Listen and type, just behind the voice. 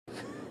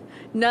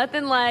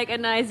Nothing like a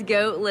nice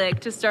goat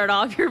lick to start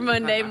off your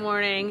Monday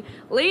morning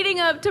leading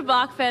up to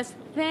Bock Fest.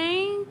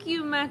 Thank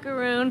you,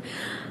 Macaroon.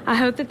 I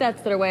hope that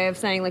that's their way of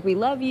saying, like, we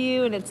love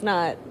you, and it's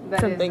not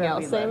something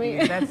else,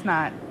 Sammy. That's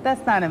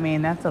not a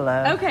mean, that's a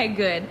love. Okay,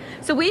 good.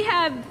 So we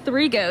have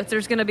 3 goats.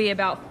 There's going to be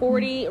about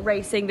 40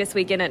 racing this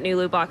weekend at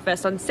Nulu Bock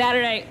Fest on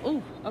Saturday.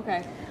 Ooh,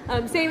 okay.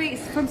 Sammy,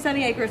 from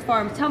Sunny Acres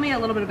Farm, tell me a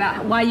little bit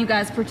about why you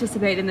guys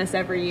participate in this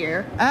every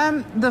year.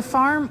 The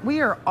farm,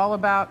 we are all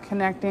about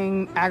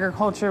connecting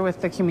agriculture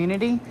with the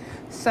community.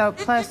 So,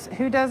 plus,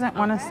 who doesn't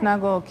want to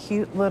snuggle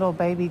cute little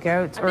baby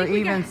goats or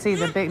even see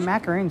the big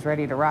Macaroon's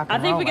ready to rock and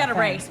I think roll, we got to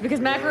race because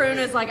Macaroon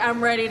is like,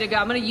 I'm ready to go.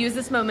 I'm going to use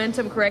this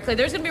momentum correctly.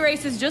 There's going to be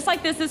races just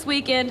like this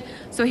weekend.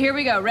 So here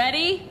we go.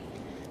 Ready,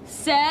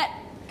 set,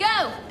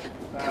 go.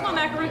 Come on,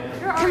 Macaroon.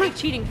 You're already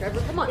cheating, Trevor.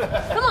 Come on.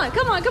 Come on,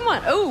 come on, come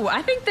on. Oh,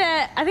 I think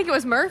it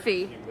was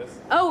Murphy.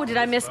 Oh, did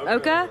I miss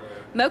Mocha?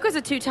 Mocha's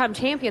a 2-time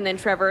champion then,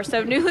 Trevor.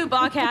 So Nulu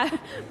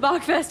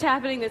Bock Fest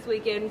happening this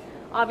weekend.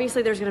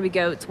 Obviously, there's going to be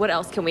goats. What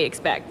else can we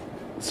expect?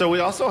 So we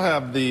also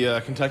have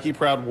the Kentucky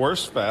Proud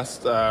Wurst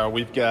Fest.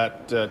 We've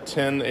got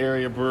 10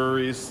 area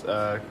breweries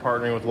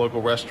partnering with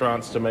local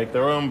restaurants to make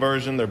their own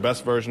version, their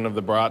best version of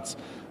the brats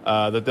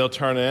that they'll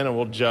turn in and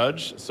we'll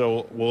judge.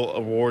 So we'll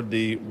award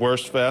the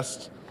Wurst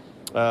Fest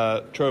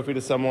trophy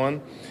to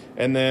someone.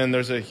 And then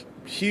there's a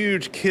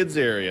huge kids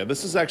area.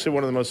 This is actually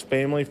one of the most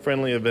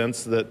family-friendly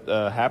events that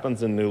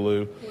happens in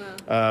Nulu.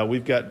 Wow.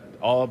 We've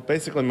got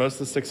basically most of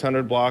the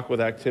 600 block with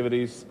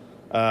activities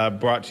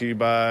brought to you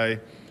by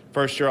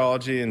First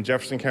Geology and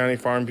Jefferson County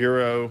Farm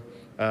Bureau.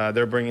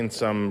 They're bringing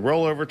some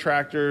rollover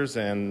tractors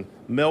and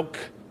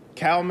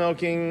cow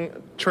milking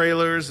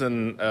trailers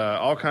and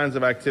all kinds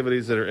of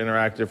activities that are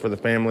interactive for the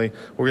family.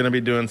 We're going to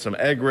be doing some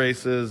egg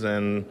races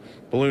and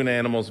balloon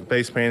animals and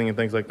face painting and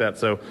things like that.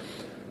 So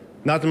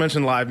not to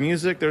mention live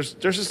music. There's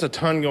just a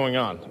ton going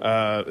on.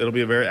 It'll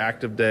be a very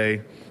active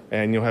day,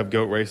 and you'll have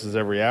goat races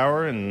every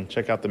hour, and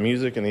check out the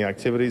music and the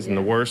activities and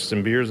the wursts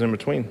and beers in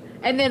between.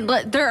 And then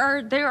there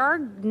are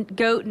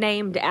goat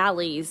named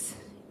alleys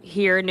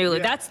here in Nulu.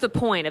 Yeah. That's the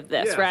point of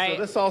this, right?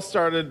 So this all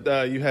started,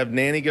 you have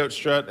Nanny Goat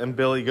Strut and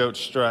Billy Goat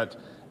Strut,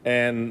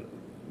 and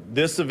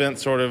this event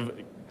sort of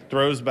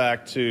throws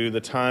back to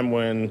the time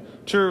when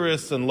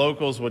tourists and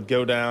locals would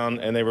go down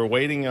and they were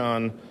waiting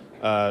on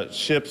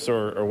ships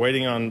or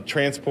waiting on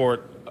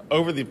transport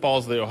over the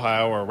Falls of the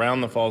Ohio or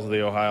around the Falls of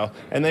the Ohio,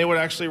 and they would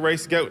actually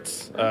race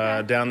goats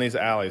down these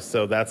alleys.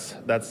 So that's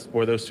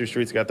where those 2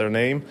 streets got their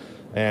name,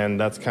 and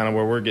that's kind of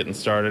where we're getting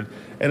started.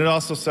 And it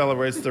also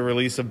celebrates the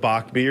release of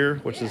Bock beer,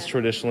 which is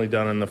traditionally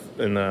done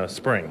in the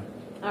spring.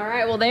 All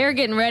right, well, they are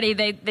getting ready.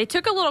 They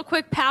took a little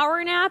quick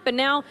power nap, and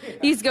now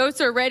these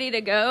goats are ready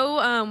to go.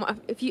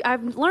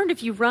 I've learned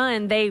if you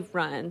run, they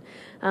run.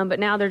 But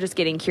now they're just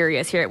getting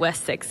curious here at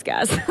West 6,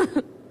 guys.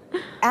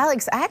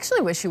 Alex, I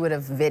actually wish you would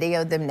have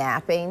videoed them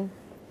napping.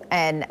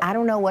 And I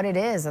don't know what it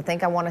is. I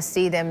think I want to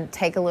see them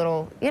take a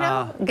little,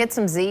 get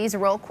some Z's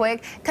real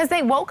quick. Because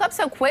they woke up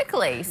so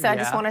quickly. So I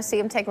just want to see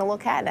them taking a little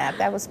cat nap.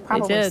 That was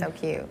probably so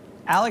cute.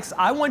 Alex,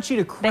 I want you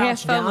to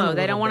crouch down. They have FOMO.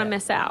 They don't want to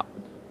miss out.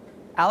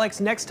 Alex,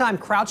 next time,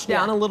 crouch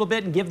down a little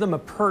bit and give them a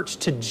perch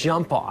to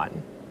jump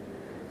on.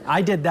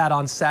 I did that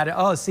on Saturday.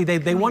 Oh, see,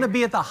 they want to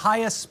be at the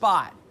highest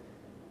spot.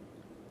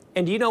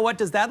 And you know what?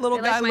 Does that little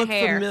guy look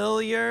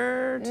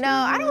familiar? No,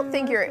 I don't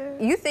think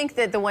you think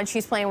that the one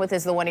she's playing with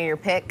is the one of your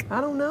pick? I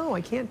don't know.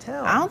 I can't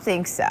tell. I don't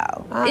think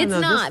so. It's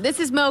not. This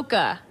is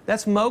Mocha.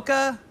 That's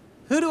Mocha?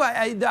 Who do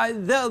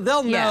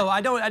they'll know.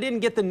 I didn't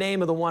get the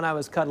name of the one I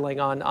was cuddling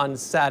on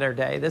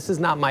Saturday. This is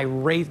not my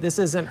race. This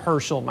isn't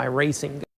Herschel, my racing